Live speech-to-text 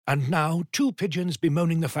And now, two pigeons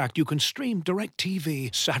bemoaning the fact you can stream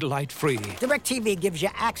DirecTV satellite-free. DirecTV gives you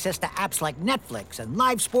access to apps like Netflix and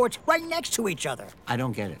live sports right next to each other. I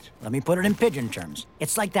don't get it. Let me put it in pigeon terms.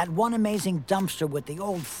 It's like that one amazing dumpster with the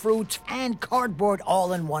old fruits and cardboard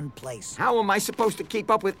all in one place. How am I supposed to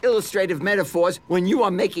keep up with illustrative metaphors when you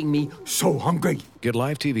are making me so hungry? Get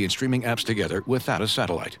live TV and streaming apps together without a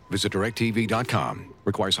satellite. Visit DirecTV.com.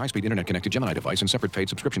 Requires high-speed internet-connected Gemini device and separate paid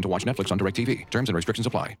subscription to watch Netflix on DirecTV. Terms and restrictions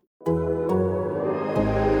apply.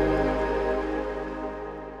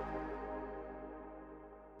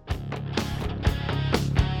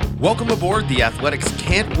 Welcome aboard the Athletics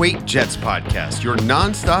Can't Wait Jets podcast, your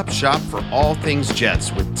nonstop shop for all things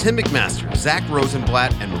Jets with Tim McMaster, Zach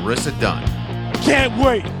Rosenblatt, and Marissa Dunn. Can't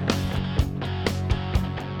wait!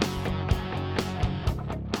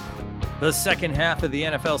 The second half of the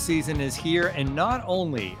NFL season is here, and not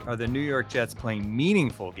only are the New York Jets playing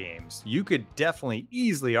meaningful games, you could definitely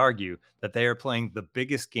easily argue that they are playing the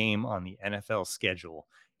biggest game on the NFL schedule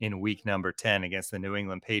in week number 10 against the New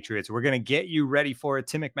England Patriots. We're going to get you ready for it.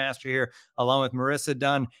 Tim McMaster here, along with Marissa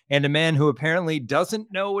Dunn, and a man who apparently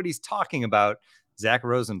doesn't know what he's talking about, Zach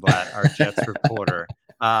Rosenblatt, our Jets reporter.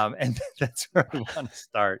 And that's where I want to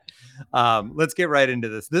start. Let's get right into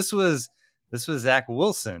this. This was Zach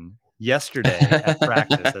Wilson yesterday at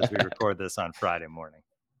practice as we record this on Friday morning.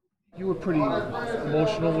 You were pretty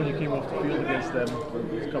emotional when you came off the field against them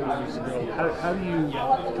a couple of weeks ago. How do you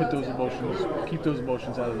keep those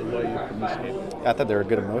emotions out of the way from this game? I thought they were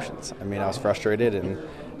good emotions. I mean, I was frustrated, and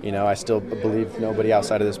I still believe nobody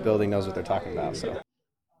outside of this building knows what they're talking about. So.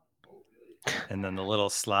 And then the little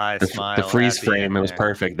sly smile. The freeze frame, it was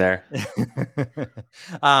perfect there.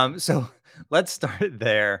 So let's start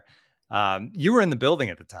there. You were in the building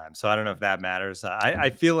at the time, so I don't know if that matters. I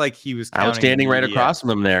feel like he was. I was standing right across from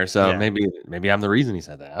him there, so yeah. maybe I'm the reason he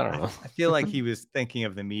said that. I don't know. I feel like he was thinking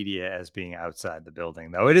of the media as being outside the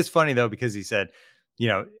building, though. It is funny though because he said, he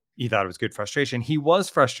thought it was good frustration. He was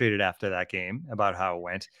frustrated after that game about how it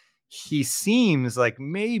went. He seems like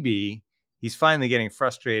maybe he's finally getting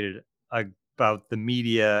frustrated about the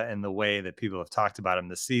media and the way that people have talked about him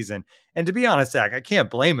this season. And to be honest, Zach, I can't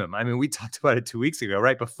blame him. I mean, we talked about it 2 weeks ago,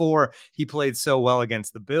 right? Before he played so well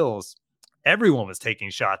against the Bills, everyone was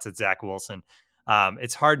taking shots at Zach Wilson.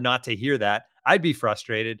 It's hard not to hear that. I'd be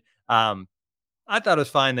frustrated. I thought it was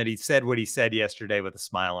fine that he said what he said yesterday with a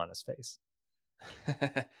smile on his face.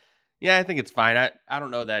 Yeah, I think it's fine. I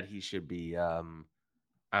don't know that he should be,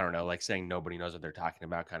 like saying nobody knows what they're talking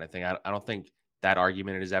about kind of thing. I don't think that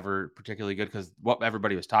argument is ever particularly good because what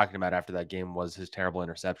everybody was talking about after that game was his terrible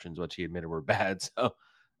interceptions, which he admitted were bad. So,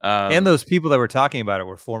 and those people that were talking about it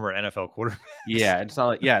were former NFL quarterbacks. Yeah, it's not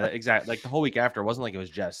like, yeah, exactly. Like the whole week after, it wasn't like it was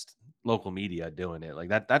just local media doing it. Like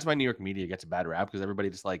that's why New York media gets a bad rap because everybody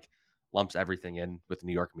just like lumps everything in with the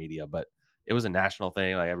New York media. But it was a national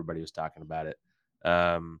thing. Like everybody was talking about it.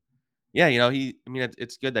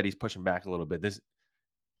 It's good that he's pushing back a little bit.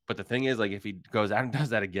 But the thing is, like, if he goes out and does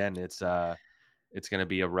that again, it's going to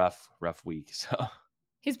be a rough week. So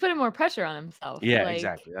he's putting more pressure on himself. Yeah,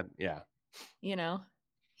 exactly.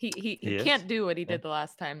 He can't do what he did the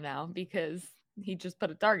last time now because he just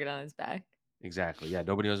put a target on his back. Exactly. Yeah.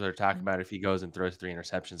 Nobody knows what they're talking about if he goes and throws 3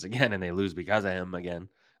 interceptions again and they lose because of him again.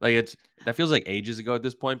 Like that feels like ages ago at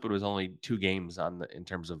this point, but it was only 2 games in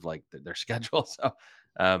terms of like their schedule. So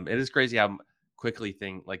it is crazy how quickly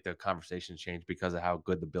the conversations change because of how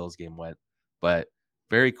good the Bills game went. But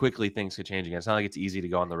very quickly things could change again. It's not like it's easy to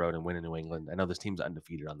go on the road and win in New England. I know this team's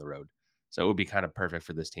undefeated on the road. So it would be kind of perfect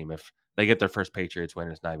for this team if they get their first Patriots win.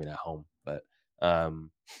 It's not even at home. But all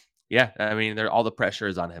the pressure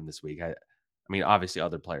is on him this week. I mean, obviously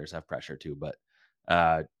other players have pressure too, but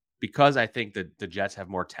because I think that the Jets have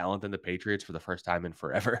more talent than the Patriots for the first time in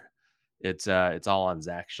forever, it's all on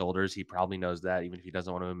Zach's shoulders. He probably knows that, even if he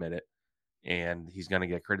doesn't want to admit it. And he's going to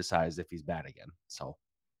get criticized if he's bad again. So.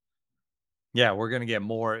 Yeah, we're going to get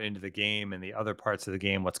more into the game and the other parts of the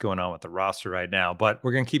game, what's going on with the roster right now. But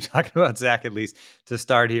we're going to keep talking about Zach, at least to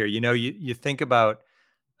start here. You think about,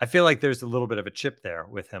 I feel like there's a little bit of a chip there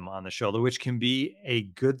with him on the shoulder, which can be a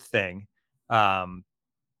good thing.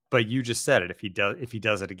 But you just said it. If he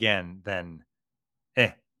does it again, then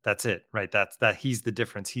that's it, right? That he's the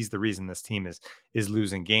difference. He's the reason this team is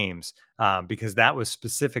losing games because that was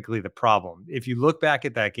specifically the problem. If you look back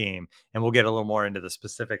at that game, and we'll get a little more into the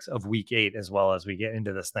specifics of week 8 as well as we get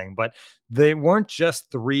into this thing, but they weren't just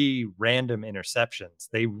 3 random interceptions.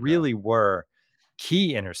 They really were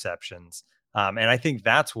key interceptions. And I think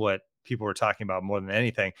that's what people were talking about more than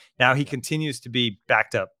anything. Now he continues to be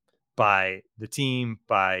backed up by the team,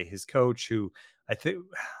 by his coach, who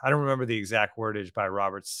I don't remember the exact wordage by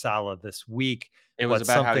Robert Saleh this week. It was but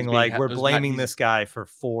about how he's something being like we're it was about blaming this guy for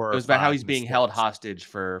 4 It or was about how 5 he's being held mistakes. hostage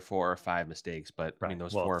for 4 or 5 mistakes, but I mean Right.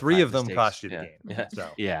 those Well, 4 or 3 5 of them mistakes, cost you the yeah, game. yeah, So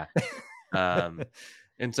yeah.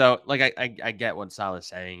 And so like I get what Salah's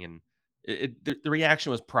saying, and the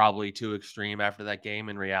reaction was probably too extreme after that game.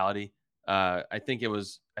 In reality, I think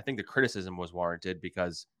the criticism was warranted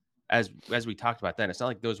because as we talked about then, it's not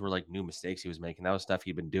like those were like new mistakes he was making. That was stuff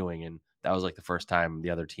he'd been doing, and that was like the first time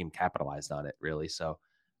the other team capitalized on it, really. So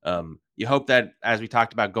you hope that as we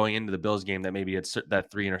talked about going into the Bills game, that maybe it's that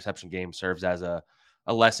 3 interception game serves as a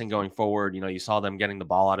lesson going forward. You saw them getting the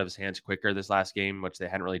ball out of his hands quicker this last game, which they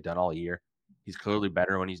hadn't really done all year. He's clearly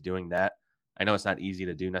better when he's doing that. I know it's not easy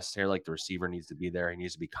to do necessarily. Like the receiver needs to be there. He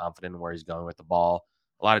needs to be confident in where he's going with the ball.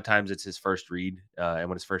 A lot of times it's his first read, and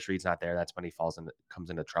when his first read's not there, that's when he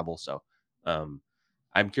comes into trouble. So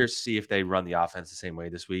I'm curious to see if they run the offense the same way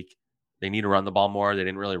this week. They need to run the ball more. They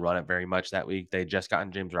didn't really run it very much that week. They had just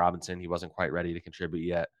gotten James Robinson. He wasn't quite ready to contribute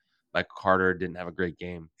yet. Michael Carter didn't have a great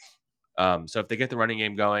game. So if they get the running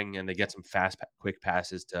game going and they get some fast, quick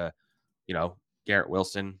passes to, Garrett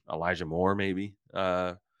Wilson, Elijah Moore, maybe,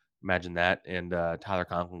 imagine that, and Tyler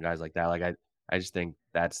Conklin, guys like that. Like I just think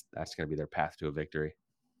that's going to be their path to a victory.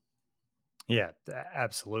 yeah,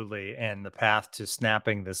 absolutely. And the path to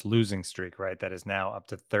snapping this losing streak, right? That is now up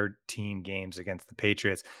to 13 games against the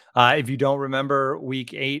Patriots. If you don't remember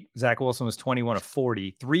week 8, Zach Wilson was 21 of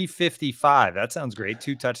 40, 355. That sounds great.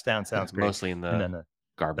 2 touchdowns sounds great. Mostly in and then the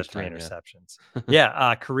garbage 3 time, interceptions.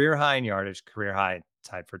 Yeah, career high in yardage, career high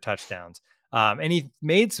tied for touchdowns. And he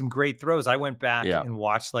made some great throws. I went back and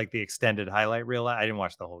watched like the extended highlight reel. I didn't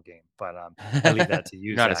watch the whole game, but I leave that to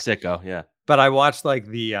you, Not Zach. a sicko, yeah. But I watched like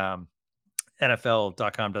the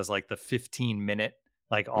NFL.com does like the 15-minute,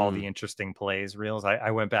 like all the interesting plays reels.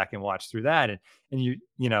 I went back and watched through that, and you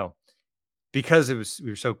because we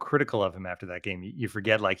were so critical of him after that game, you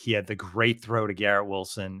forget like he had the great throw to Garrett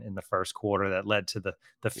Wilson in the first quarter that led to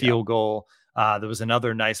the field goal. There was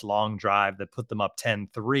another nice long drive that put them up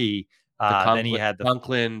 10-3. Then he had the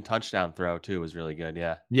Conklin touchdown throw too was really good.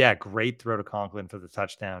 Yeah. Yeah. Great throw to Conklin for the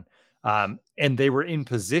touchdown. And they were in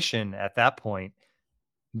position at that point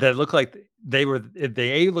that looked like they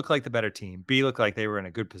A, looked like the better team, B, looked like they were in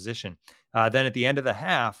a good position. Then at the end of the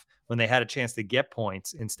half, when they had a chance to get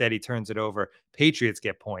points, instead he turns it over. Patriots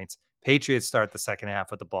get points. Patriots start the second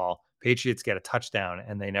half with the ball. Patriots get a touchdown,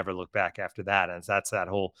 and they never look back after that. And that's that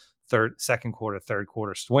whole second quarter, third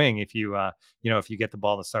quarter swing. If you if you get the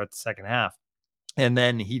ball to start the second half, and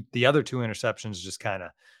then the other 2 interceptions just kind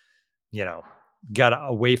of, got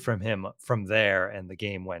away from him from there, and the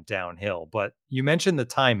game went downhill. But you mentioned the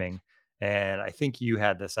timing, and I think you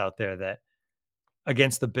had this out there that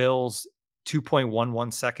against the Bills,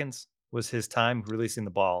 2.11 seconds was his time releasing the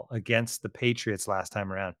ball. Against the Patriots last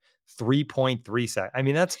time around, 3.3 seconds. I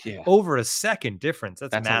mean, that's over a second difference.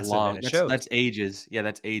 That's massive. And it shows. That's ages. Yeah,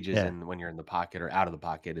 that's ages. And when you're in the pocket or out of the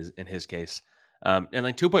pocket is in his case. And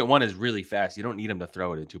like 2.1 is really fast. You don't need him to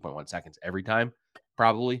throw it in 2.1 seconds every time,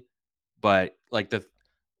 probably. But like the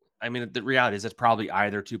reality is it's probably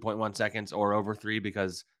either 2.1 seconds or over 3,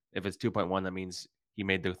 because if it's 2.1, that means he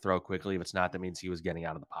made the throw quickly. If it's not, that means he was getting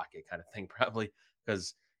out of the pocket, kind of thing, probably,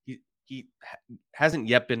 because he hasn't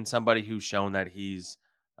yet been somebody who's shown that he's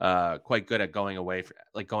quite good at going away,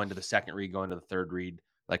 like going to the second read, going to the third read,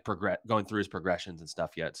 like going through his progressions and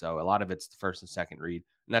stuff yet. So a lot of it's the first and second read,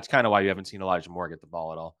 and that's kind of why you haven't seen Elijah Moore get the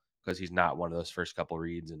ball at all, because he's not one of those first couple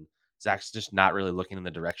reads, and Zach's just not really looking in the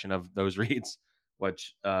direction of those reads,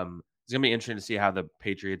 which is going to be interesting to see how the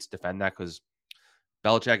Patriots defend that, because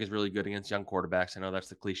Belichick is really good against young quarterbacks. I know that's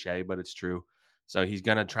the cliche, but it's true. So he's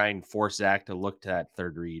going to try and force Zach to look to that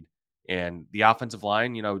third read. And the offensive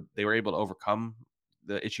line, they were able to overcome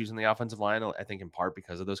the issues in the offensive line, I think in part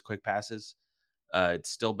because of those quick passes. It's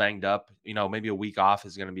still banged up. Maybe a week off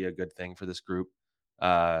is going to be a good thing for this group.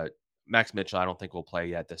 Max Mitchell, I don't think will play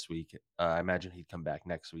yet this week. I imagine he'd come back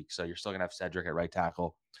next week. So you're still going to have Cedric at right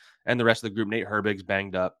tackle. And the rest of the group, Nate Herbig's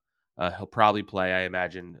banged up. He'll probably play, I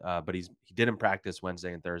imagine, but he didn't practice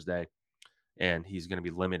Wednesday and Thursday, and he's going to be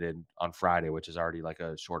limited on Friday, which is already like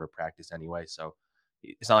a shorter practice anyway. So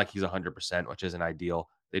it's not like he's 100%, which isn't ideal.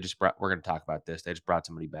 We're going to talk about this. They just brought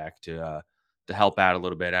somebody back to help out a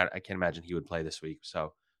little bit. I can't imagine he would play this week.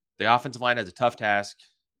 So the offensive line has a tough task.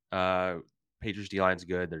 Patriots D-line's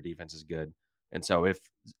good. Their defense is good. And so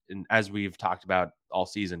as we've talked about all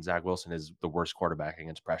season, Zach Wilson is the worst quarterback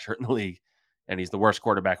against pressure in the league. And he's the worst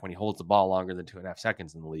quarterback when he holds the ball longer than 2.5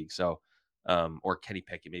 seconds in the league. So, or Kenny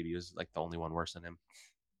Pickett, maybe he was like the only one worse than him.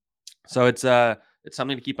 So it's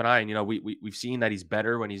something to keep an eye on. We've seen that he's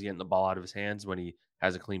better when he's getting the ball out of his hands, when he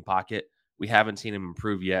has a clean pocket. we haven't seen him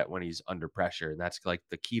improve yet when he's under pressure. And that's like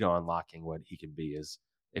the key to unlocking what he can be is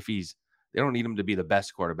if they don't need him to be the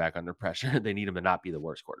best quarterback under pressure. They need him to not be the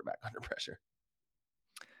worst quarterback under pressure.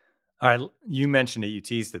 All right, you mentioned it, you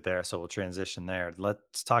teased it there, so we'll transition there.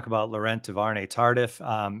 Let's talk about Laurent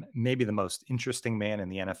Duvernay-Tardif, maybe the most interesting man in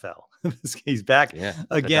the NFL. He's back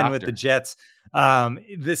again with the Jets.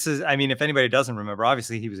 If anybody doesn't remember,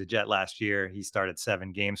 obviously he was a Jet last year. He started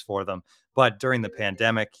 7 games for them, but during the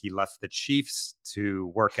pandemic, he left the Chiefs to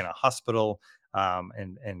work in a hospital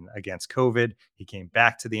and against COVID. He came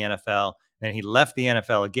back to the NFL, then he left the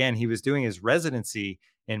NFL again. He was doing his residency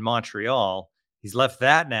in Montreal. He's left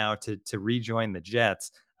that now to rejoin the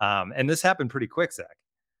Jets. And this happened pretty quick, Zach.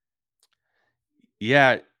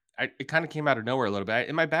 Yeah, it kind of came out of nowhere a little bit.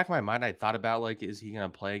 In my back of my mind, I thought about, like, is he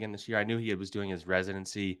going to play again this year? I knew he was doing his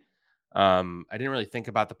residency. I didn't really think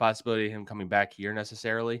about the possibility of him coming back here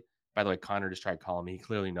necessarily. By the way, Connor just tried calling me. He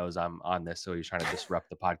clearly knows I'm on this, so he's trying to disrupt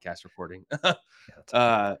the podcast recording.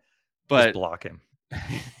 But just block him.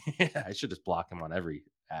 Yeah, I should just block him on every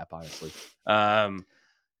app, honestly.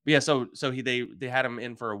 But yeah, so they had him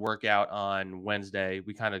in for a workout on Wednesday.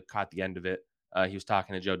 We kind of caught the end of it. He was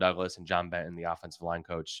talking to Joe Douglas and John Benton, the offensive line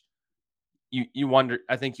coach. You wonder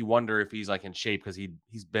if he's like in shape because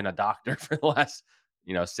he's been a doctor for the last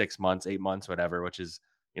 6 months, 8 months, whatever, which is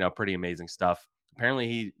pretty amazing stuff.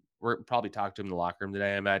 Apparently we're probably talk to him in the locker room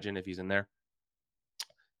today. I imagine if he's in there.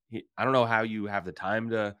 I don't know how you have the time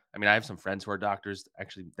to. I mean, I have some friends who are doctors.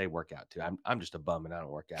 Actually, they work out too. I'm just a bum and I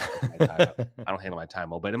don't work out. I don't handle my time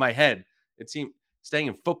well. But in my head, it seemed staying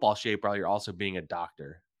in football shape while you're also being a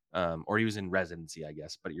doctor, or he was in residency, I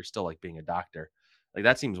guess. But you're still like being a doctor. Like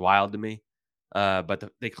that seems wild to me. But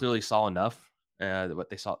they clearly saw enough. What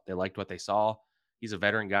they saw, they liked what they saw. He's a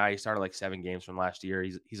veteran guy. He started like 7 games from last year.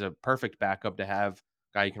 He's a perfect backup to have,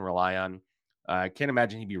 guy you can rely on. I can't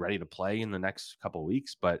imagine he'd be ready to play in the next couple of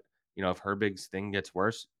weeks, but if Herbig's thing gets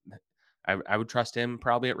worse, I would trust him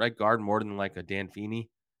probably at right guard more than like a Dan Feeney.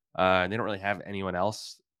 They don't really have anyone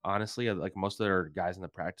else, honestly. Like most of their guys in the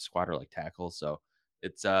practice squad are like tackles, so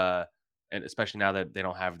it's and especially now that they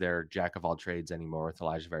don't have their jack of all trades anymore with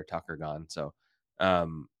Elijah Vera Tucker gone, so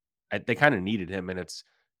they kind of needed him, and it's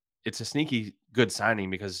a sneaky good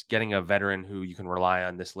signing because getting a veteran who you can rely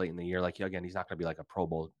on this late in the year, like again, he's not going to be like a Pro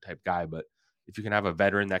Bowl type guy, but if you can have a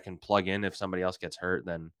veteran that can plug in if somebody else gets hurt,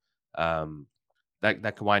 then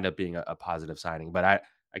that could wind up being a positive signing. But I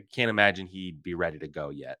can't imagine he'd be ready to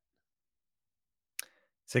go yet.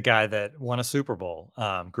 It's a guy that won a Super Bowl.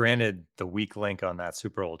 Granted, the weak link on that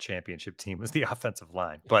Super Bowl championship team was the offensive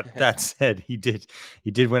line. But that said, he did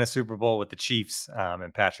win a Super Bowl with the Chiefs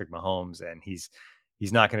and Patrick Mahomes, and he's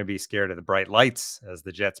not going to be scared of the bright lights as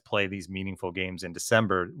the Jets play these meaningful games in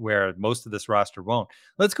December, where most of this roster won't.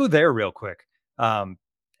 Let's go there real quick.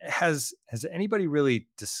 Has anybody really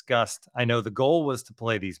discussed? I know the goal was to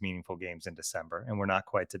play these meaningful games in December, and we're not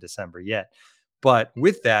quite to December yet. But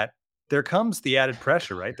with that, there comes the added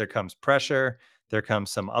pressure, right? There comes pressure. There comes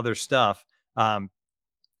some other stuff.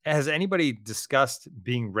 Has anybody discussed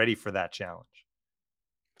being ready for that challenge?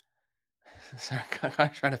 Sorry, I'm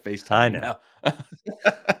trying to FaceTime. I know.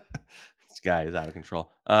 This guy is out of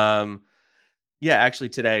control. Yeah, actually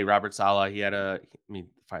today, Robert Saleh, let me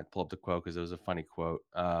pull up the quote because it was a funny quote.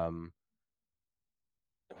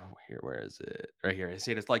 Where is it? Right here. I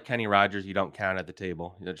see it's like Kenny Rogers, you don't count at the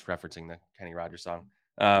table. Just referencing the Kenny Rogers song.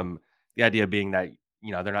 The idea being that,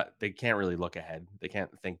 they can't really look ahead. They can't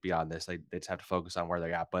think beyond this. They just have to focus on where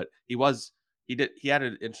they're at. But he had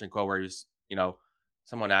an interesting quote where he was,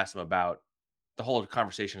 someone asked him about the whole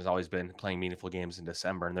conversation has always been playing meaningful games in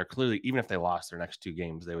December. And they're clearly, even if they lost their next 2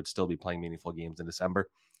 games, they would still be playing meaningful games in December.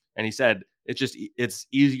 And he said, it's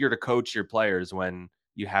easier to coach your players when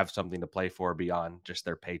you have something to play for beyond just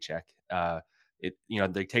their paycheck.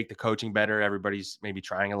 They take the coaching better. Everybody's maybe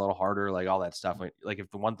trying a little harder, like all that stuff. Like if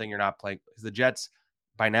the one thing you're not playing, because the Jets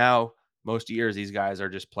by now, most years, these guys are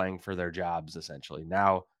just playing for their jobs. Essentially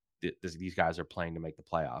now these guys are playing to make the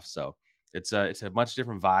playoffs. So it's a much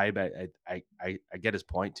different vibe. I get his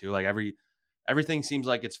point too. Like everything seems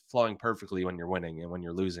like it's flowing perfectly when you're winning, and when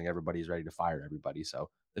you're losing, everybody's ready to fire everybody. So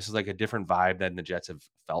this is like a different vibe than the Jets have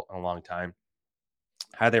felt in a long time.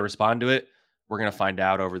 How they respond to it, we're going to find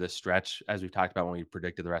out over this stretch, as we've talked about when we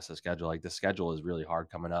predicted the rest of the schedule. Like the schedule is really hard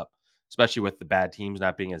coming up, especially with the bad teams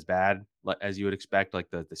not being as bad as you would expect, like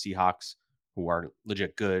the Seahawks, who are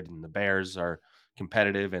legit good, and the Bears are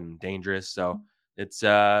competitive and dangerous. So it's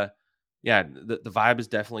the vibe is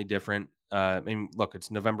definitely different. I mean, look, it's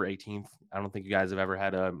November 18th. I don't think you guys have ever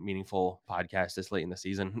had a meaningful podcast this late in the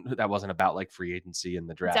season that wasn't about like free agency and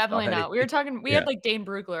the draft. Definitely already. not. We were talking. We had like Dane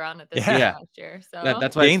Brugler on it this Yeah. year last year. So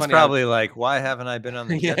That's why Dane's probably like, why haven't I been on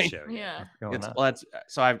the Jets show yet? Yeah. What's going on?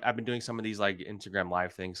 So I've been doing some of these like Instagram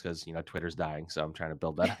live things because Twitter's dying, so I'm trying to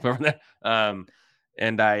build that up over there.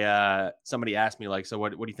 And somebody asked me like, so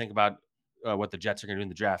what do you think about what the Jets are going to do in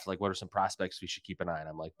the draft? Like, what are some prospects we should keep an eye on?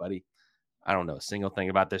 I'm like, buddy, I don't know a single thing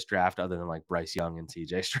about this draft other than like Bryce Young and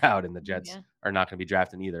CJ Stroud, and the Jets are not going to be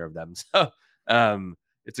drafting either of them. So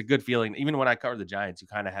it's a good feeling. Even when I covered the Giants, you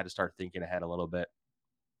kind of had to start thinking ahead a little bit.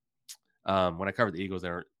 When I covered the Eagles,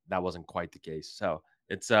 that wasn't quite the case. So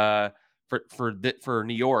it's for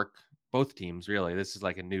New York, both teams really. This is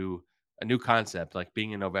like a new concept, like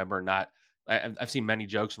being in November. I've seen many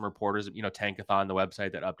jokes from reporters. Tankathon, the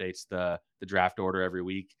website that updates the draft order every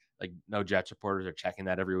week. Like no Jets reporters are checking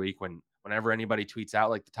that every week. Whenever anybody tweets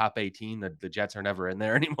out like the top 18, the Jets are never in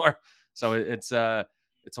there anymore. So it's a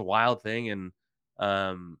wild thing, and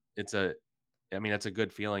it's a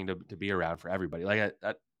good feeling to be around for everybody. Like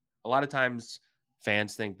a lot of times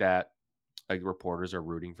fans think that like reporters are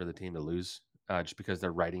rooting for the team to lose just because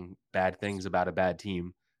they're writing bad things about a bad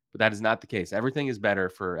team. But that is not the case. Everything is better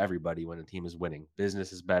for everybody when the team is winning.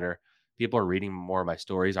 Business is better. People are reading more of my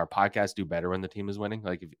stories. Our podcasts do better when the team is winning.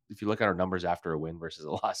 Like if you look at our numbers after a win versus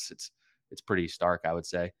a loss, it's pretty stark, I would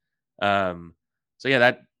say. So yeah,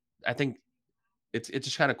 that I think it's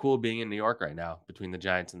just kind of cool being in New York right now between the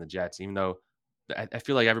Giants and the Jets, even though I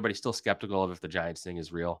feel like everybody's still skeptical of if the Giants thing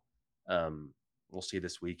is real. We'll see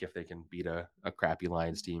this week if they can beat a crappy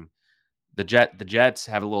Lions team. The Jets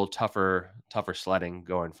have a little tougher sledding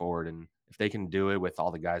going forward, and if they can do it with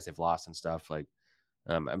all the guys they've lost and stuff, like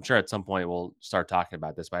I'm sure at some point we'll start talking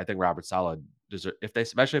about this. But I think Robert Saleh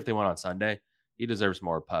especially if they won on Sunday, he deserves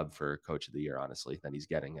more pub for Coach of the Year, honestly, than he's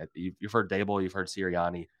getting. You've heard Dable, you've heard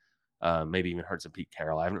Sirianni, maybe even heard some Pete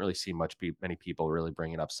Carroll. I haven't really seen many people really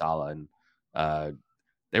bringing up Saleh, and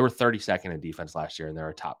they were 32nd in defense last year, and they're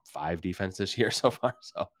a top 5 defense this year so far.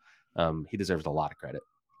 So he deserves a lot of credit.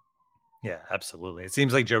 Yeah, absolutely. It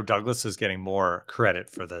seems like Joe Douglas is getting more credit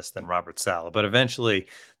for this than Robert Saleh, but eventually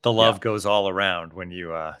the love goes all around when you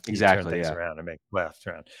turn things around and make left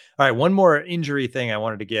around. All right, one more injury thing I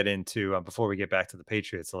wanted to get into before we get back to the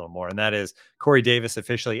Patriots a little more, and that is Corey Davis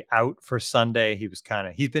officially out for Sunday.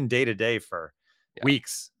 He's been day to day for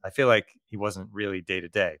weeks. I feel like he wasn't really day to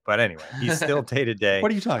day, but anyway, he's still day to day.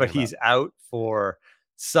 What are you talking about? But he's out for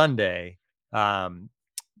Sunday.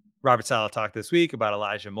 Robert Saleh talked this week about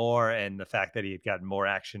Elijah Moore and the fact that he had gotten more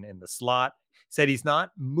action in the slot. Said he's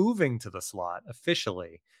not moving to the slot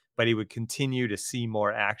officially, but he would continue to see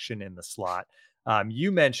more action in the slot.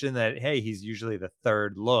 You mentioned that, hey, he's usually the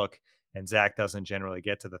third look, and Zach doesn't generally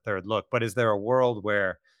get to the third look. But is there a world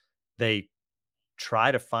where they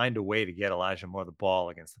try to find a way to get Elijah Moore the ball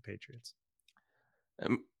against the Patriots?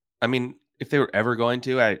 I mean, if they were ever going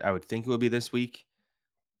to, I would think it would be this week.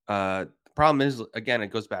 Problem is, again, it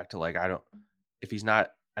goes back to like, if he's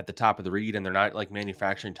not at the top of the read and they're not like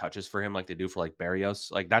manufacturing touches for him like they do for like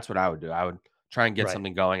Berrios, like that's what I would do. I would try and get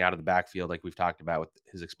something going out of the backfield like we've talked about with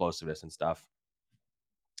his explosiveness and stuff.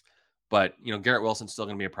 But, Garrett Wilson's still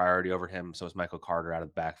going to be a priority over him. So is Michael Carter out of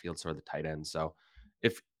the backfield, so are the tight ends. So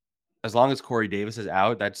as long as Corey Davis is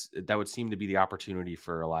out, that would seem to be the opportunity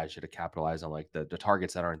for Elijah to capitalize on like the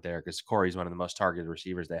targets that aren't there, because Corey's one of the most targeted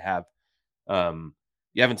receivers they have.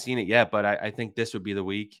 You haven't seen it yet, but I think this would be the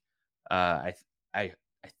week. I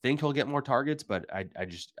think he'll get more targets, but I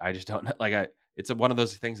just don't know. Like it's one of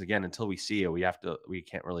those things again, until we see it, we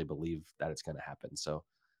can't really believe that it's going to happen. So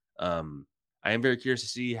I am very curious to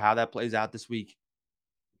see how that plays out this week.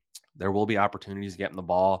 There will be opportunities to get him the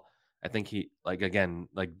ball. I think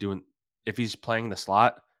if he's playing the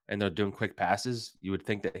slot and they're doing quick passes, you would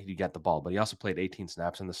think that he'd get the ball, but he also played 18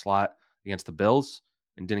 snaps in the slot against the Bills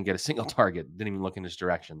and didn't get a single target, didn't even look in his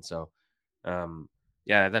direction. So,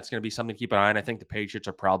 that's going to be something to keep an eye on. I think the Patriots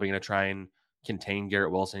are probably going to try and contain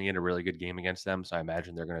Garrett Wilson. He had a really good game against them, so I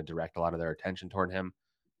imagine they're going to direct a lot of their attention toward him.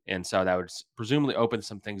 And so that would presumably open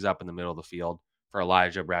some things up in the middle of the field for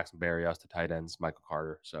Elijah, Braxton Berrios, the tight ends, Michael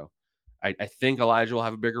Carter. So I think Elijah will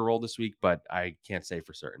have a bigger role this week, but I can't say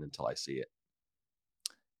for certain until I see it.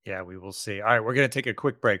 Yeah, we will see. All right, we're going to take a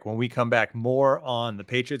quick break. When we come back, more on the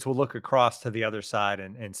Patriots. We'll look across to the other side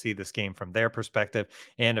and see this game from their perspective.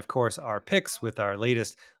 And, of course, our picks with our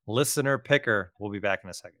latest listener picker. We'll be back in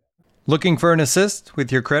a second. Looking for an assist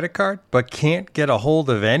with your credit card, but can't get a hold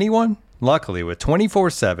of anyone? Luckily, with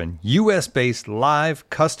 24/7 U.S.-based live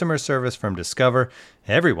customer service from Discover,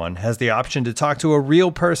 everyone has the option to talk to a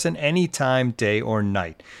real person anytime, day or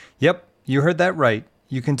night. Yep, you heard that right.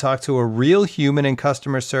 you can talk to a real human in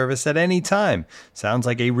customer service at any time. Sounds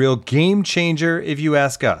like a real game changer if you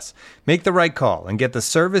ask us. Make the right call and get the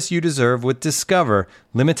service you deserve with Discover.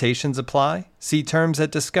 Limitations apply. See terms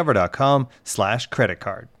at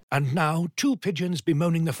discover.com/creditcard. And now, two pigeons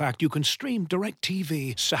bemoaning the fact you can stream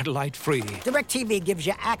DirecTV satellite free. DirecTV gives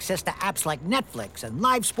you access to apps like Netflix and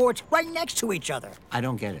live sports right next to each other. I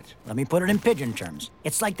don't get it. Let me put it in pigeon terms.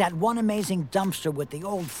 It's like that one amazing dumpster with the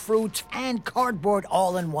old fruits and cardboard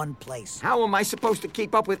all in one place. How am I supposed to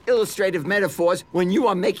keep up with illustrative metaphors when you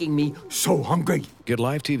are making me so hungry? Get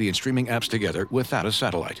live TV and streaming apps together without a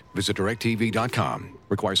satellite. Visit DirecTV.com.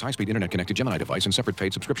 Requires high-speed internet-connected Gemini device and separate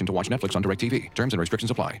paid subscription to watch Netflix on DirecTV. Terms and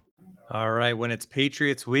restrictions apply. All right, when it's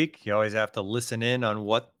Patriots week, you always have to listen in on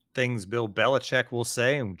what things Bill Belichick will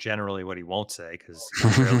say and generally what he won't say because he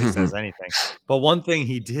rarely says anything. But one thing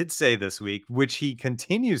he did say this week, which he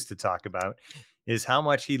continues to talk about, is how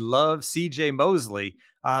much he loves C.J. Mosley.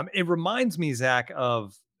 It reminds me, Zach,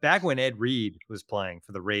 of back when Ed Reed was playing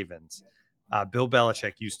for the Ravens. Bill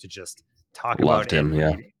Belichick used to just talk Loved about him,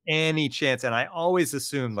 Ed Reed any chance, and I always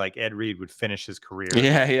assumed like Ed Reed would finish his career.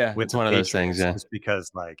 Yeah. With It's one of those things. Yeah. just because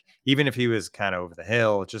like even if he was kind of over the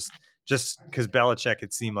hill, just because Belichick,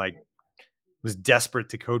 it seemed like, was desperate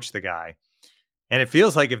to coach the guy. And it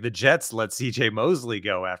feels like if the Jets let CJ Mosley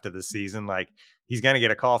go after the season, like he's going to get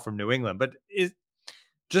a call from New England. But it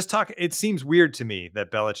seems weird to me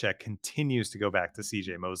that Belichick continues to go back to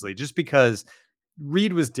CJ Mosley just because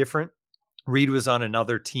Reed was different. Reed was on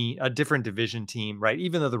another team, a different division team, right?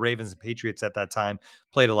 Even though the Ravens and Patriots at that time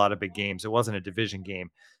played a lot of big games, it wasn't a division game.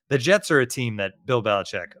 The Jets are a team that Bill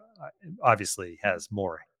Belichick obviously has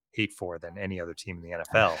more hate for than any other team in the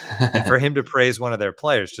NFL. And for him to praise one of their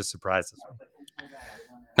players just surprises me.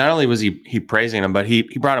 Not only was he praising him, but he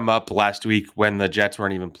brought him up last week when the Jets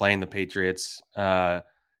weren't even playing the Patriots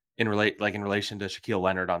in relation to Shaquille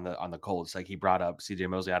Leonard on the Colts. Like he brought up CJ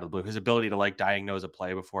Mosley out of the blue, his ability to like diagnose a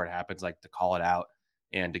play before it happens, like to call it out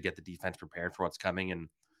and to get the defense prepared for what's coming.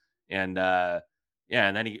 And then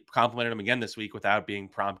he complimented him again this week without being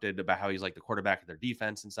prompted about how he's like the quarterback of their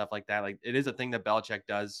defense and stuff like that. Like it is a thing that Belichick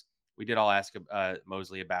does. We did all ask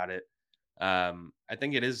Mosley about it. I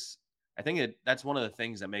think that's one of the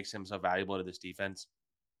things that makes him so valuable to this defense.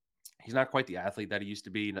 He's not quite the athlete that he used to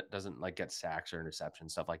be. Doesn't like get sacks or interceptions,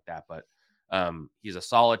 stuff like that. But he's a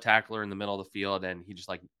solid tackler in the middle of the field, and he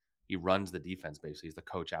runs the defense basically. He's the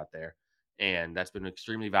coach out there, and that's been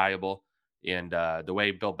extremely valuable. And the way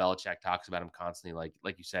Bill Belichick talks about him constantly,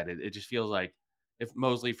 like you said, it just feels like if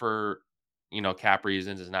Mosley, for cap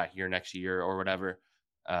reasons, is not here next year or whatever,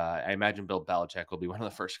 I imagine Bill Belichick will be one of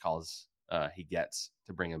the first calls he gets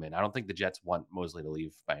to bring him in. I don't think the Jets want Mosley to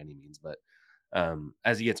leave by any means, but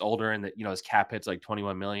as he gets older and that his cap hits like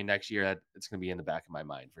 $21 million next year, it's going to be in the back of my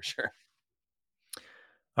mind for sure.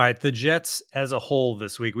 All right, the Jets as a whole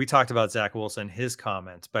this week, we talked about Zach Wilson, his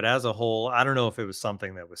comments, but as a whole, I don't know if it was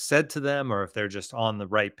something that was said to them or if they're just on the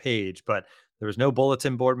right page, but there was no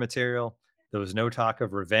bulletin board material. There was no talk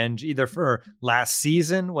of revenge either for last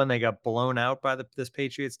season when they got blown out by this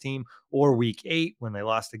Patriots team or week 8 when they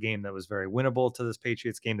lost a game that was very winnable to this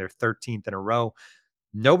Patriots game, their 13th in a row.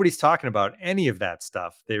 Nobody's talking about any of that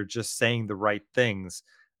stuff. They're just saying the right things,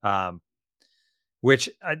 which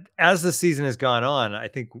as the season has gone on, I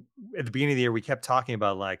think at the beginning of the year, we kept talking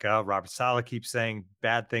about like, Robert Saleh keeps saying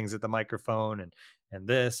bad things at the microphone and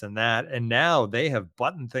this and that. And now they have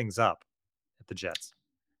buttoned things up at the Jets.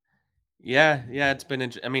 Yeah. It's been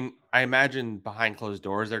interesting. I mean, I imagine behind closed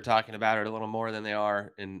doors, they're talking about it a little more than they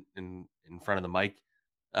are in front of the mic.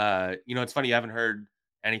 It's funny. You haven't heard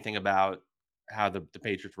anything about how the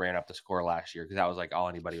Patriots ran up the score last year, because that was like all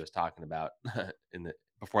anybody was talking about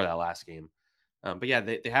before that last game. But yeah,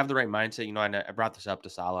 they have the right mindset. I brought this up to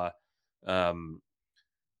Saleh.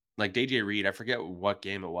 Like DJ Reed, I forget what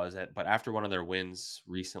game it was but after one of their wins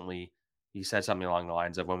recently, he said something along the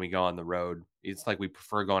lines of, when we go on the road, it's like we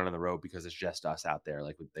prefer going on the road because it's just us out there.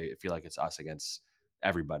 Like they feel like it's us against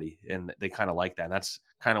everybody, and they kind of like that. And that's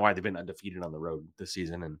kind of why they've been undefeated on the road this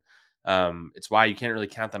season. And it's why you can't really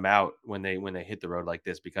count them out when they hit the road like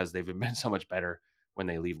this, because they've been so much better when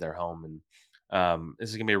they leave their home. And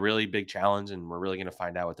this is going to be a really big challenge, and we're really going to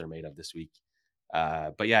find out what they're made of this week.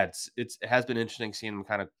 But yeah, it has been interesting seeing them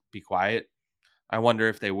kind of be quiet. I wonder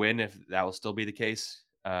if they win, if that will still be the case.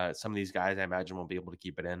 Some of these guys, I imagine, won't be able to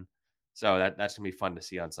keep it in. So that's going to be fun to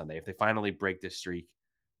see on Sunday. If they finally break this streak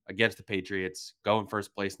against the Patriots, go in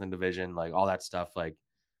first place in the division, like all that stuff, like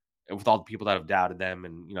with all the people that have doubted them,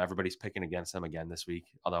 and everybody's picking against them again this week,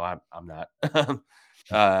 although I'm not.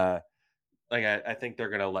 I think they're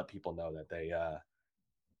going to let people know that they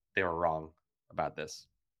were wrong about this,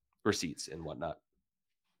 receipts and whatnot.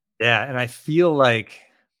 Yeah, and I feel like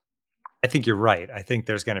I think you're right. I think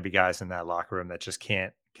there's going to be guys in that locker room that just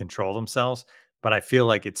can't control themselves, but I feel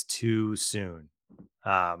like it's too soon.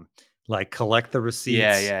 Um, like collect the Yeah,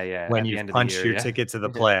 receipts yeah, yeah. when At the you've end of the punched year, your yeah. ticket to the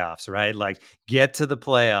playoffs, right? Like get to the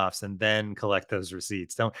playoffs and then collect those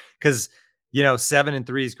receipts. Don't because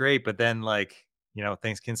 7-3 is great, but then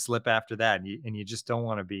things can slip after that, and you just don't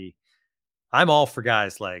want to be. I'm all for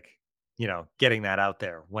guys getting that out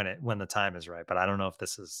there when the time is right, but I don't know if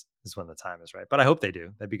this is when the time is right. But I hope they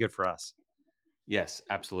do. That'd be good for us. Yes,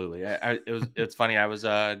 absolutely. It's funny. I was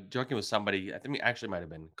joking with somebody. I think it actually might have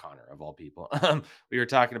been Connor of all people. We were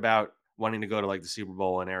talking about wanting to go to like the Super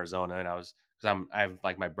Bowl in Arizona, and I have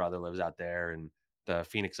like my brother lives out there, and the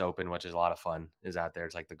Phoenix Open, which is a lot of fun, is out there.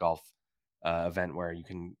 It's like the golf event where you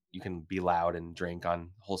can be loud and drink on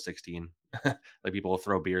hole 16. Like people will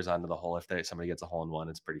throw beers onto the hole if somebody gets a hole in one.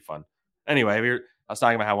 It's pretty fun. Anyway, I was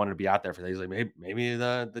talking about how I wanted to be out there for these. Like maybe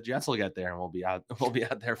the Jets will get there and we'll be out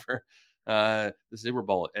there for the Super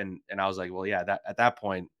Bowl. And I was like, well, yeah, that at that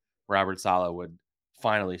point, Robert Saleh would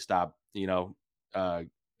finally stop, uh,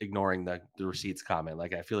 ignoring the receipts comment.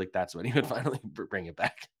 Like I feel like that's when he would finally bring it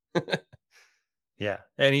back. Yeah,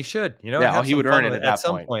 and he should, Yeah, oh, have he some would earn fun it with at it. At that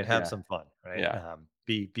some point. point, have Yeah, some fun, right? yeah.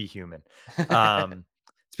 Be human. Um,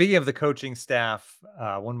 Speaking of the coaching staff,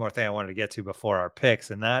 one more thing I wanted to get to before our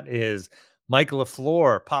picks, and that is Mike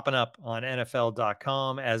LaFleur popping up on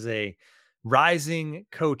NFL.com as a rising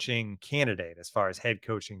coaching candidate as far as head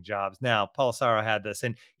coaching jobs. Now, Paul Sarah had this,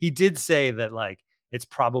 and he did say that it's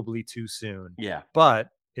probably too soon. Yeah. But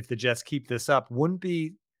if the Jets keep this up, wouldn't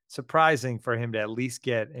be surprising for him to at least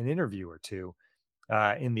get an interview or two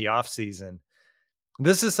in the offseason.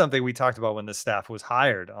 This is something we talked about when the staff was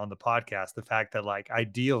hired on the podcast. The fact that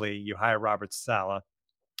ideally you hire Robert Saleh,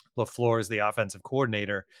 LaFleur is the offensive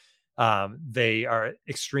coordinator. They are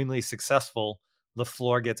extremely successful.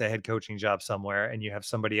 LaFleur gets a head coaching job somewhere, and you have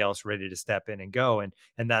somebody else ready to step in and go. And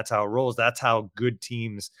that's how it rolls. That's how good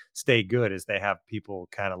teams stay good, is they have people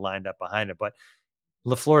kind of lined up behind it. But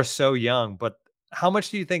LaFleur is so young. But how much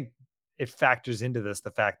do you think it factors into this, the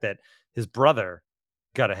fact that his brother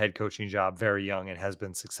got a head coaching job very young and has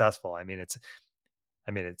been successful?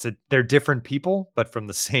 They're different people, but from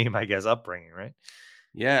the same, I guess, upbringing, right?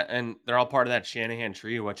 Yeah, and they're all part of that Shanahan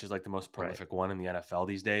tree, which is like the most Right. prolific one in the NFL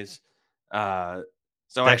these days. So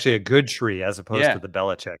It's I actually a think, good tree as opposed to yeah, the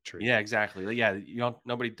Belichick tree. yeah, exactly. Like, yeah,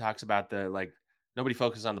 nobody talks about nobody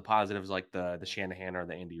focuses on the positives like the Shanahan or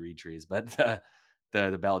the Andy Reid trees, but the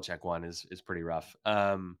Belichick one is pretty rough.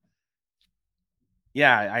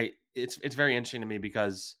 Yeah, it's very interesting to me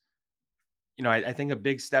because I think a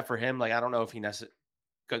big step for him. Like I don't know if he necessarily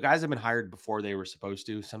guys have been hired before they were supposed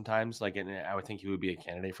to sometimes. Like, and I would think he would be a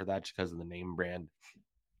candidate for that just because of the name brand.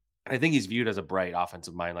 I think he's viewed as a bright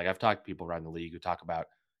offensive mind. Like I've talked to people around the league who talk about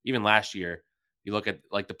even last year, you look at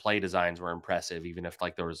like the play designs were impressive, even if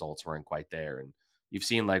like the results weren't quite there. And you've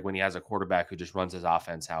seen like when he has a quarterback who just runs his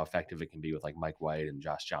offense, how effective it can be with like Mike White and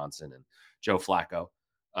Josh Johnson and Joe Flacco.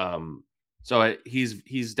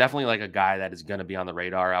 He's definitely like a guy that is going to be on the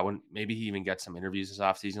radar. Maybe he even gets some interviews this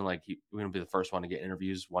offseason. Like he wouldn't be the first one to get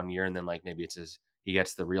interviews one year. And then like maybe he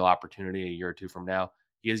gets the real opportunity a year or two from now.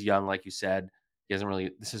 He is young, like you said.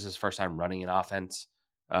 This is his first time running an offense.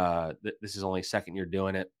 This is only second year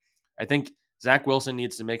doing it. I think Zach Wilson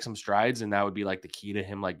needs to make some strides, and that would be like the key to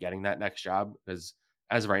him, like getting that next job. Because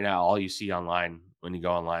as of right now, all you see online when you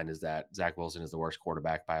go online is that Zach Wilson is the worst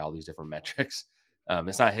quarterback by all these different metrics.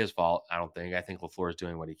 It's not his fault, I don't think. I think LaFleur is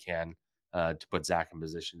doing what he can to put Zach in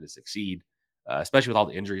position to succeed, especially with all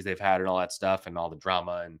the injuries they've had and all that stuff and all the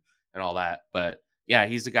drama and all that. But yeah,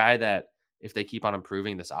 he's the guy that if they keep on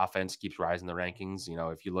improving, this offense keeps rising the rankings.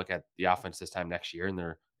 If you look at the offense this time next year and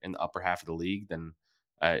they're in the upper half of the league, then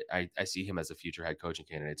I see him as a future head coaching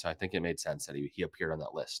candidate. So I think it made sense that he appeared on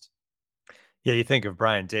that list. Yeah, you think of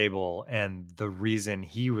Brian Dable, and the reason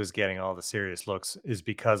he was getting all the serious looks is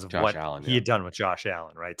because of Josh what Allen, he yeah. had done with Josh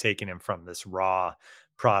Allen, right? Taking him from this raw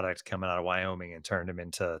product coming out of Wyoming and turned him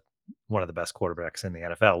into one of the best quarterbacks in the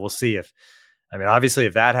NFL. We'll see obviously,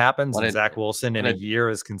 if that happens and Zach Wilson in a year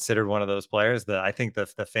is considered one of those players, that I think the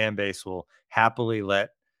fan base will happily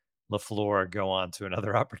let LaFleur go on to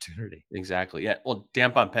another opportunity. Exactly. Yeah. Well,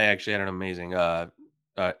 Dan Pompei actually had an amazing a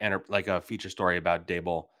feature story about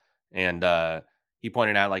Dable, and he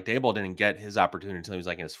pointed out like Dable didn't get his opportunity until he was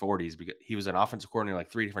like in his 40s because he was an offensive coordinator like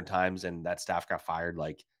 3 different times, and that staff got fired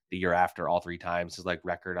like the year after all 3 times. His like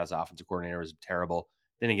record as offensive coordinator was terrible.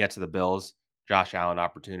 Then he gets to the Bills, Josh Allen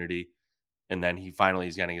opportunity, and then he's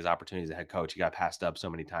getting his opportunity as a head coach. He got passed up so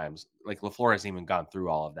many times. Like LaFleur hasn't even gone through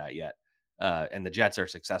all of that yet. And the Jets are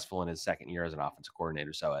successful in his second year as an offensive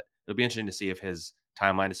coordinator. So it'll be interesting to see if his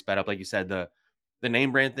timeline is sped up. Like you said, the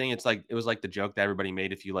name brand thing, it was like the joke that everybody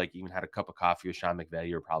made. If you like even had a cup of coffee with Sean McVay,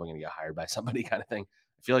 you're probably going to get hired by somebody kind of thing.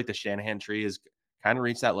 I feel like the Shanahan tree is kind of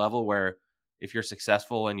reached that level where if you're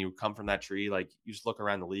successful and you come from that tree, like you just look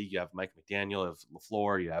around the league, you have Mike McDaniel, you have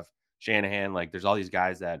LaFleur, you have Shanahan, like there's all these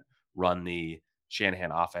guys that run the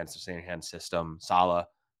Shanahan offense, the Shanahan system, Saleh.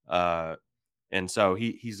 And so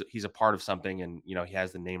he's a part of something, and you know, he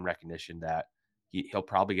has the name recognition that he'll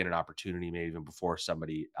probably get an opportunity maybe even before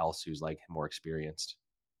somebody else who's like more experienced.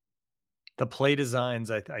 The play designs,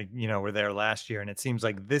 I were there last year, and it seems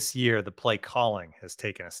like this year the play calling has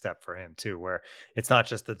taken a step for him too, where it's not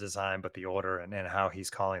just the design but the order and how he's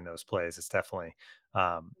calling those plays. It's definitely,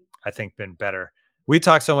 I think, been better. We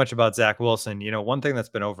talk so much about Zach Wilson. You know, one thing that's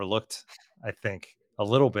been overlooked, I think, a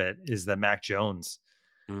little bit is that Mac Jones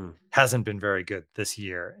hasn't been very good this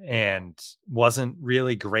year and wasn't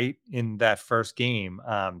really great in that first game.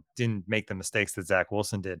 Didn't make the mistakes that Zach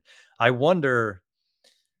Wilson did. I wonder,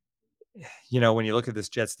 you know, when you look at this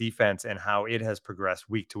Jets defense and how it has progressed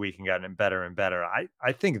week to week and gotten better and better,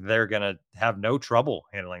 I think they're going to have no trouble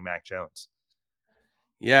handling Mac Jones.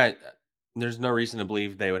 Yeah, there's no reason to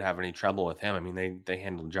believe they would have any trouble with him. I mean, they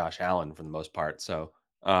handled Josh Allen for the most part. So,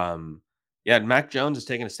 yeah, Mac Jones is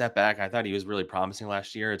taking a step back. I thought he was really promising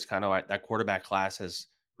last year. It's kind of like that quarterback class has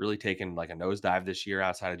really taken like a nosedive this year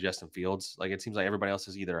outside of Justin Fields. Like it seems like everybody else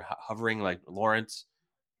is either hovering like Lawrence,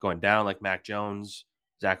 going down like Mac Jones,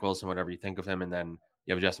 Zach Wilson, whatever you think of him, and then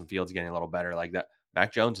you have Justin Fields getting a little better. Like that,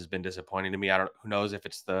 Mac Jones has been disappointing to me. Who knows if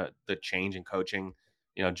it's the change in coaching.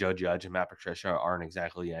 You know, Joe Judge and Matt Patricia aren't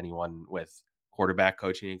exactly anyone with quarterback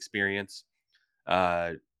coaching experience.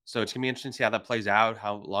 So it's gonna be interesting to see how that plays out,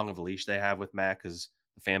 how long of a leash they have with Mac, because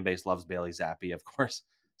the fan base loves Bailey Zappi, of course.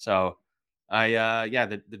 So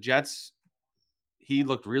the Jets, he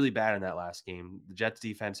looked really bad in that last game. The Jets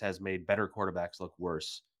defense has made better quarterbacks look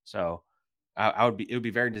worse. So it would be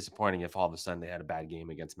very disappointing if all of a sudden they had a bad game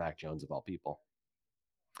against Mac Jones of all people.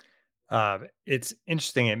 It's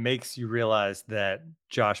interesting. It makes you realize that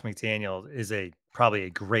Josh McDaniel is probably a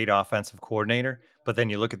great offensive coordinator, but then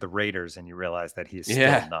you look at the Raiders and you realize that he is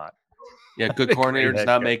still not. Yeah, good coordinator does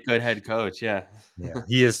not make good head coach. Yeah.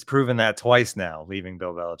 He has proven that twice now, leaving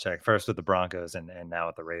Bill Belichick, first with the Broncos and now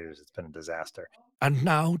with the Raiders. It's been a disaster. And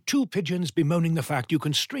now, two pigeons bemoaning the fact you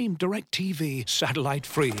can stream DirecTV satellite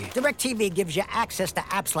free. DirecTV gives you access to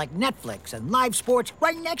apps like Netflix and live sports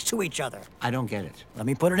right next to each other. I don't get it. Let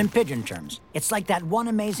me put it in pigeon terms. It's like that one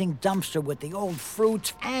amazing dumpster with the old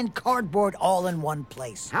fruits and cardboard all in one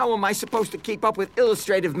place. How am I supposed to keep up with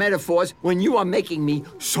illustrative metaphors when you are making me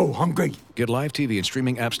so hungry? Get live TV and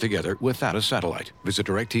streaming apps together without a satellite. Visit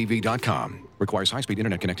DirecTV.com. Requires high-speed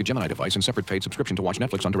internet-connected Gemini device and separate paid subscription to watch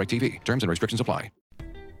Netflix on DirecTV. Terms and restrictions apply.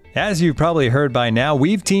 As you've probably heard by now,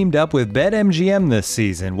 we've teamed up with BetMGM this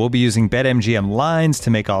season. We'll be using BetMGM lines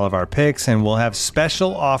to make all of our picks, and we'll have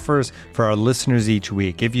special offers for our listeners each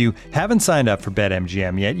week. If you haven't signed up for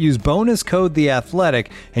BetMGM yet, use bonus code The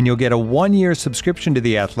Athletic, and you'll get a 1-year subscription to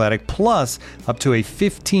The Athletic, plus up to a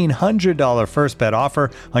 $1,500 first bet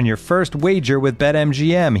offer on your first wager with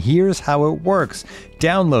BetMGM. Here's how it works.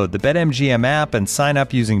 Download the BetMGM app and sign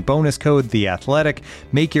up using bonus code The Athletic.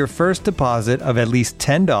 Make your first deposit of at least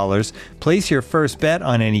 $10. Place your first bet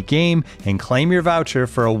on any game and claim your voucher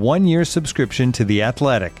for a 1-year subscription to The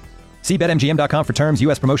Athletic. See BetMGM.com for terms.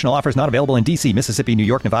 U.S. promotional offers not available in D.C., Mississippi, New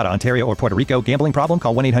York, Nevada, Ontario, or Puerto Rico. Gambling problem?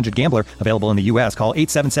 Call 1-800-GAMBLER. Available in the U.S. Call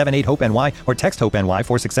 877-8-HOPE-NY or text HOPE-NY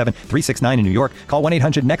 467-369 in New York. Call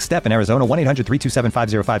 1-800-NEXT-STEP in Arizona.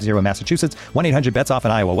 1-800-327-5050 in Massachusetts. 1-800-BETS-OFF in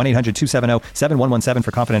Iowa. 1-800-270-7117 for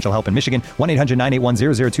confidential help in Michigan.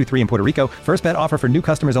 1-800-981-0023 in Puerto Rico. First bet offer for new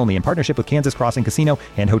customers only in partnership with Kansas Crossing Casino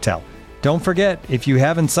and Hotel. Don't forget, if you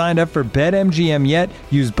haven't signed up for BetMGM yet,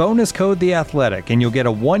 use bonus code The Athletic, and you'll get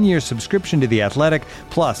a 1-year subscription to The Athletic,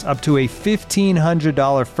 plus up to a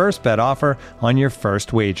 $1,500 first bet offer on your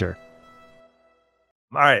first wager.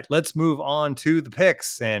 All right, let's move on to the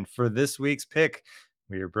picks. And for this week's pick,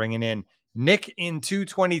 we are bringing in Nick in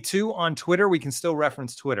 222 on Twitter. We can still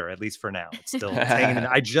reference Twitter, at least for now. It's still hanging in.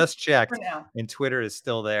 I just checked, and Twitter is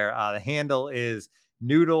still there. The handle is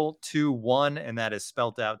Noodle21, and that is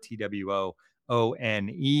spelled out TWOONE.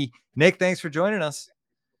 Nick, thanks for joining us.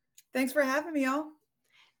 Thanks for having me, y'all.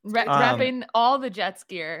 Repping all the Jets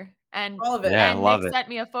gear and all of it. Yeah, and Nick sent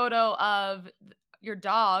me a photo of your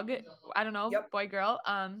dog. I don't know, boy, girl,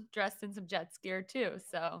 dressed in some Jets gear too.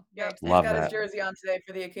 So he's got his jersey on today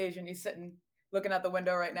for the occasion. He's sitting, looking out the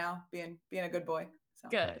window right now, being a good boy. So.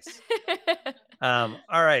 Good.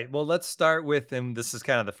 All right. Well, let's start with, and this is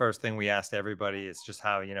kind of the first thing we asked everybody, is just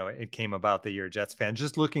how, it came about that you're a Jets fan.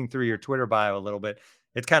 Just looking through your Twitter bio a little bit,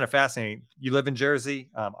 it's kind of fascinating. You live in Jersey,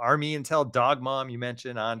 Army Intel, Dog Mom, you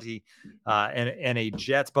mentioned, Auntie, and a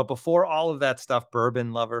Jets. But before all of that stuff,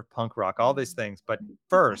 bourbon lover, punk rock, all these things. But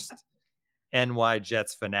first, NY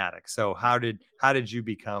Jets fanatic. So how did you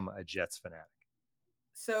become a Jets fanatic?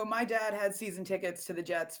 So my dad had season tickets to the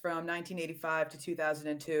Jets from 1985 to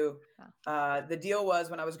 2002. The deal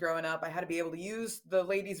was when I was growing up, I had to be able to use the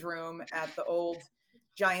ladies' room at the old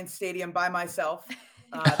Giants Stadium by myself.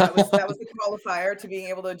 That was the qualifier to being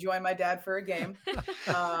able to join my dad for a game.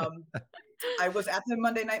 I was at the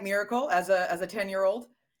Monday Night Miracle as a 10-year-old,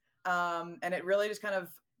 and it really just kind of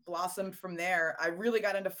blossomed from there. I really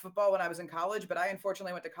got into football when I was in college, but I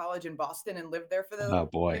unfortunately went to college in Boston and lived there for the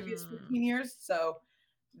previous 15 years. So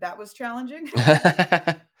that was challenging.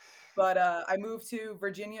 But I moved to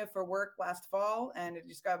Virginia for work last fall, and it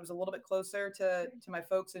just was a little bit closer to my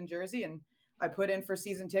folks in Jersey. And I put in for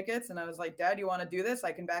season tickets, and I was like, Dad, you want to do this?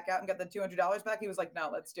 I can back out and get the $200 back. He was like, no,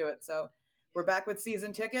 let's do it. So we're back with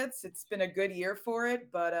season tickets. It's been a good year for it.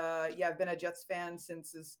 But yeah, I've been a Jets fan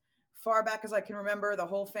since as far back as I can remember. The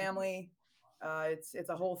whole family. It's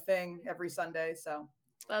a whole thing every Sunday. So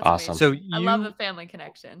that's awesome. Amazing. So I love the family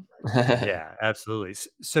connection. Yeah, absolutely.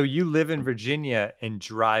 So you live in Virginia and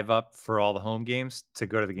drive up for all the home games to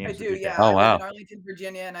go to the games? I do, yeah. Oh, wow. I live in Arlington,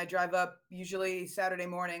 Virginia, and I drive up usually Saturday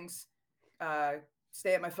mornings,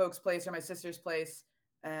 stay at my folks' place or my sister's place.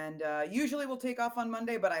 And usually we'll take off on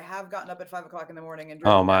Monday, but I have gotten up at 5 o'clock in the morning and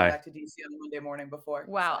driven back to DC on Monday morning before.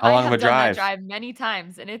 Wow. How long I have of a done drive? that drive many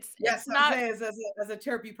times, and it's not as a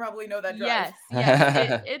Terp, you probably know that drive.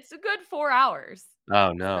 Yes. It's a good 4 hours.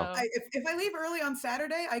 Oh no. So if I leave early on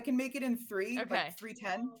Saturday, I can make it in 3, like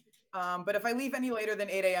 3:10. But if I leave any later than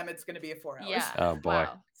 8 a.m., it's going to be 4 hours. Yeah. Oh boy.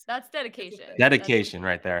 Wow. That's dedication. Dedication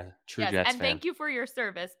right there. True Jets and fan. Thank you for your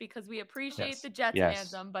service, because we appreciate the Jets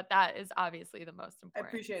fandom, but that is obviously the most important. I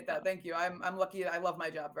appreciate that. Thank you. I'm lucky. I love my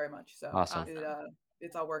job very much. So awesome.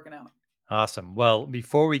 It's all working out. Awesome. Well,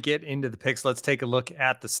 before we get into the picks, let's take a look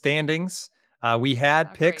at the standings. We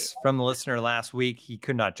had picks from the listener last week. He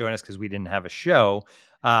could not join us because we didn't have a show.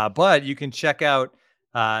 But you can check out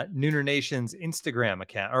Nooner Nation's Instagram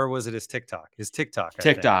account, or was it his TikTok? His TikTok.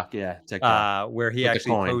 TikTok. Where he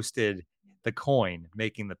actually posted the coin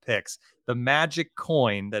making the picks. The magic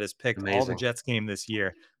coin that has picked all the Jets game this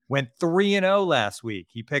year went 3-0 last week.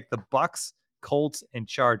 He picked the Bucks, Colts, and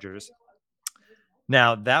Chargers.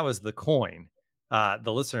 Now that was the coin. The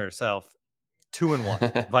listener herself,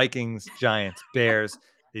 2-1. Vikings, Giants, Bears.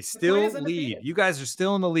 They still lead. You guys are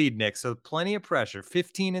still in the lead, Nick. So plenty of pressure.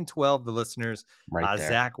 15-12, the listeners. Right there.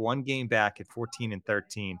 Zach, one game back at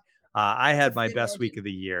 14-13. I had my best week of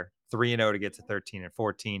the year, 3-0 to get to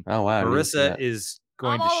 13-14. Oh wow. Marissa is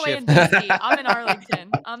going to shift. I'm all the way in DC. I'm in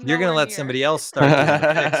Arlington. You're going to let somebody else start doing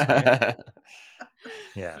the picks,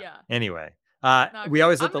 right? Yeah. Anyway, we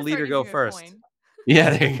always let the leader go first.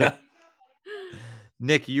 Yeah, there you go.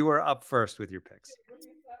 Nick, you are up first with your picks.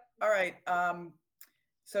 All right.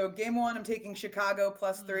 So game 1, I'm taking Chicago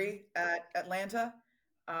 +3 at Atlanta.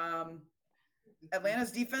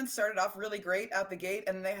 Atlanta's defense started off really great out the gate,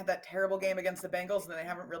 and then they had that terrible game against the Bengals, and they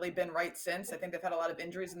haven't really been right since. I think they've had a lot of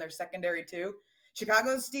injuries in their secondary too.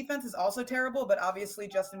 Chicago's defense is also terrible, but obviously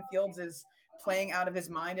Justin Fields is playing out of his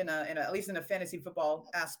mind at least in a fantasy football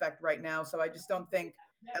aspect right now. So I just don't think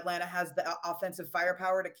Atlanta has the offensive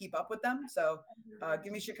firepower to keep up with them. So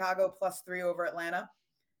give me Chicago +3 over Atlanta.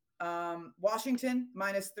 Washington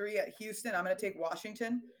 -3 at Houston. I'm going to take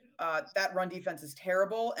Washington. That run defense is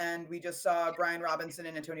terrible, and we just saw Brian Robinson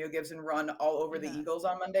and Antonio Gibson run all over the Eagles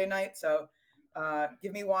on Monday night. So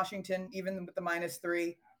give me Washington, even with the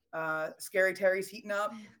 -3. Scary Terry's heating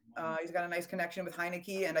up. He's got a nice connection with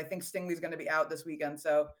Heineke, and I think Stingley's going to be out this weekend.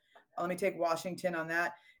 So let me take Washington on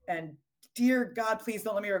that. And dear God, please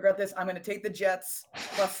don't let me regret this. I'm going to take the Jets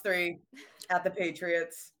 +3 at the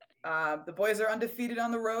Patriots. The boys are undefeated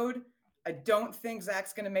on the road. I don't think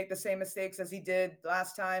Zach's going to make the same mistakes as he did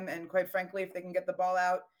last time. And quite frankly, if they can get the ball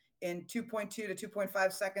out in 2.2 to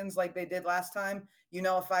 2.5 seconds like they did last time, you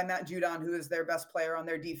nullify Matt Judon, who is their best player on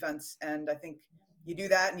their defense. And I think you do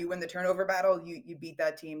that and you win the turnover battle, you beat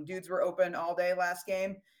that team. Dudes were open all day last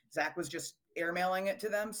game. Zach was just airmailing it to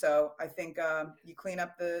them. So I think you clean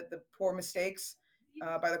up the poor mistakes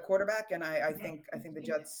by the quarterback. And I think the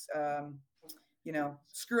Jets,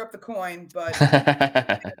 screw up the coin, but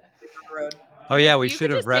road. Oh yeah, we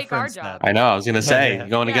should have referenced that. I know. I was gonna say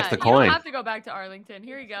going against the coin. You don't have to go back to Arlington.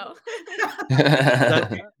 Here you go.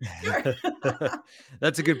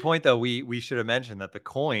 That's a good point, though. We should have mentioned that the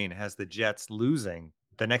coin has the Jets losing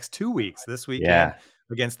the next 2 weeks. This weekend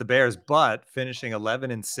against the Bears, but finishing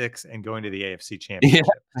 11-6 and going to the AFC Championship.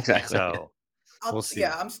 Yeah, exactly. So We'll see.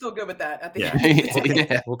 Yeah, I'm still good with that at the Yeah.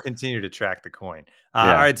 end. We'll continue to track the coin. Yeah.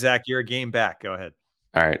 All right, Zach, you're a game back. Go ahead.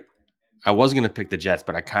 All right. I was going to pick the Jets,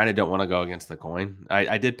 but I kind of don't want to go against the coin.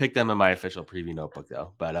 I did pick them in my official preview notebook,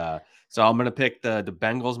 though. But so I'm going to pick the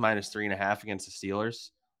Bengals -3.5 against the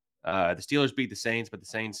Steelers. The Steelers beat the Saints, but the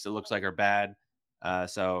Saints still looks like are bad.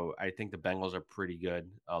 So I think the Bengals are pretty good.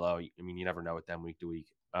 Although, I mean, you never know with them week to week.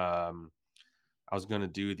 I was going to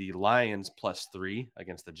do the Lions +3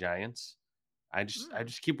 against the Giants. I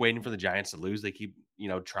just keep waiting for the Giants to lose. They keep,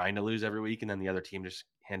 trying to lose every week, and then the other team just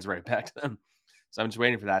hands right back to them. So I'm just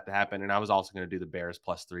waiting for that to happen. And I was also going to do the Bears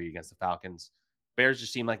 +3 against the Falcons. Bears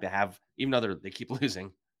just seem like they have, even though they keep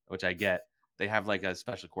losing, which I get, they have like a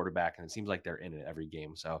special quarterback, and it seems like they're in it every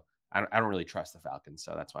game. So I don't really trust the Falcons.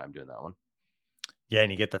 So that's why I'm doing that one. Yeah,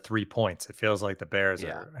 and you get the 3 points. It feels like the Bears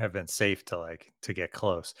have been safe to get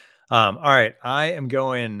close. All right, I am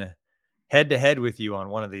going head to head with you on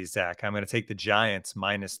one of these, Zach. I'm going to take the Giants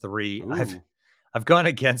 -3. Ooh. I've gone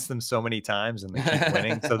against them so many times and they keep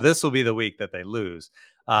winning. So this will be the week that they lose.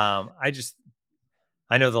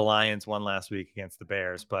 I know the Lions won last week against the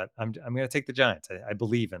Bears, but I'm going to take the Giants. I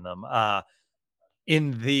believe in them.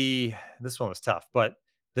 This one was tough, but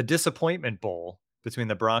the Disappointment Bowl between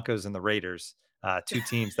the Broncos and the Raiders, 2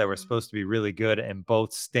 teams that were supposed to be really good and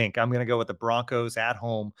both stink. I'm going to go with the Broncos at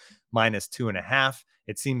home -2.5.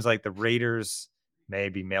 It seems like the Raiders may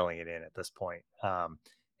be mailing it in at this point.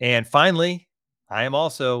 And finally, I am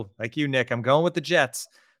also, like you, Nick, I'm going with the Jets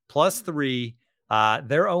 +3.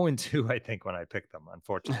 They're 0-2, I think, when I picked them,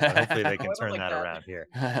 unfortunately. But hopefully they can turn that around here.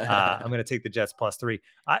 I'm going to take the Jets +3.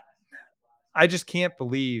 I just can't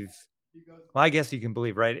believe. Well, I guess you can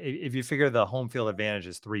believe, right? If you figure the home field advantage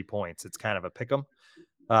is 3 points, it's kind of a pick 'em.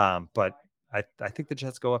 But I think the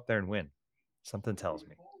Jets go up there and win. Something tells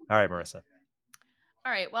me. All right, Marissa.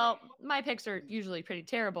 All right. Well, my picks are usually pretty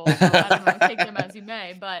terrible. So I don't know. Take them as you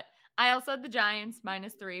may. But I also had the Giants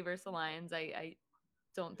 -3 versus the Lions. I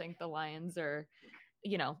don't think the Lions are,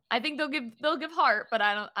 I think they'll give heart, but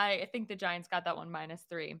I think the Giants got that one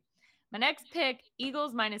 -3. My next pick,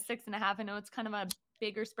 Eagles -6.5. I know it's kind of a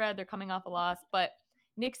bigger spread. They're coming off a loss, but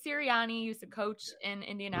Nick Sirianni used to coach in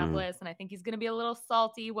Indianapolis, and I think he's going to be a little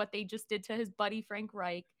salty what they just did to his buddy Frank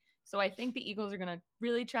Reich. So I think the Eagles are going to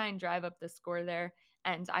really try and drive up the score there.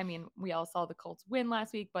 And I mean, we all saw the Colts win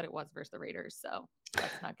last week, but it was versus the Raiders. So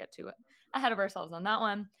let's not get too ahead of ourselves on that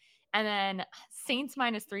one. And then Saints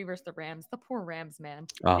 -3 versus the Rams. The poor Rams, man.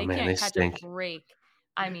 Oh, They can't catch stink. a break.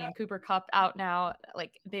 I mean, Cooper Kupp out now.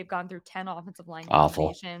 Like, they've gone through 10 offensive line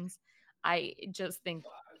Awful. combinations. I just think,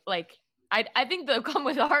 I think they'll come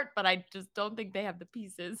with heart, but I just don't think they have the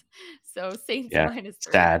pieces. So Saints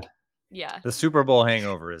 -3. Sad. Yeah. The Super Bowl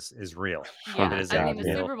hangover is real. Yeah. It is I mean, the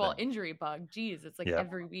real Super Bowl thing. injury bug. Geez, it's like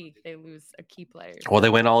every week they lose a key player. Well, they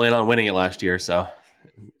went all in on winning it last year, so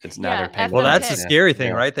it's now they're paying. Well, that's the picks. scary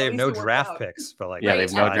thing, right? They At have least no it worked draft out. picks for like Yeah, they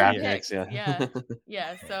have no Right, draft FF picks. Yeah.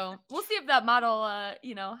 Yeah. So we'll see if that model,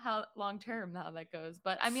 how long term how that goes.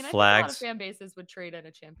 But I mean, I think a lot of Flags. fan bases would trade in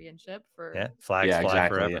a championship for flags Yeah, fly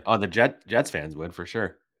exactly. forever. Oh, the Jets fans would for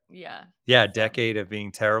sure. yeah. Yeah, a decade of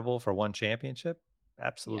being terrible for one championship.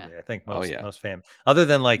 Absolutely. I think Oh, most fans, other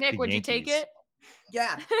than like Nick, the would Yankees. you take it?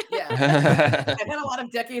 Yeah. I've had a lot of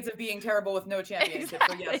decades of being terrible with no championship.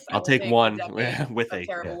 So yes, I I'll will take one the decade with of a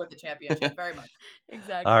terrible with the championship. Very much.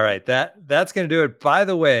 Exactly. All right, that's going to do it. By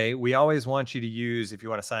the way, we always want you to use, if you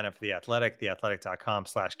want to sign up for The Athletic,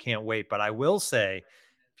 theathletic.com/can't wait. But I will say,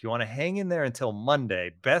 if you want to hang in there until Monday,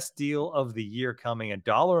 best deal of the year coming,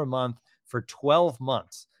 $1 a month for 12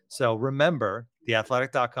 months. So remember,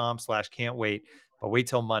 theathletic.com/can't wait. But wait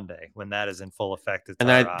till Monday when that is in full effect. It's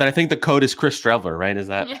And I think the code is Chris Streveler, right? Is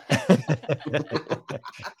that?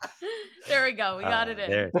 There we go. We got it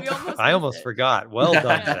in. We I almost missed it. forgot. Well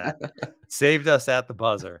done, Zach. Saved us at the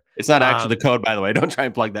buzzer. It's not actually the code, by the way. Don't try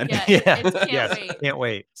and plug that Yeah, in. it's can't Yes, wait. can't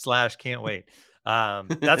wait. /can't wait.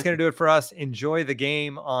 That's going to do it for us. Enjoy the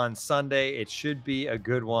game on Sunday. It should be a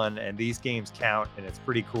good one, and these games count, and it's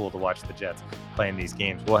pretty cool to watch the Jets playing these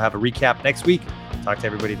games. We'll have a recap next week. Talk to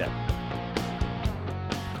everybody then.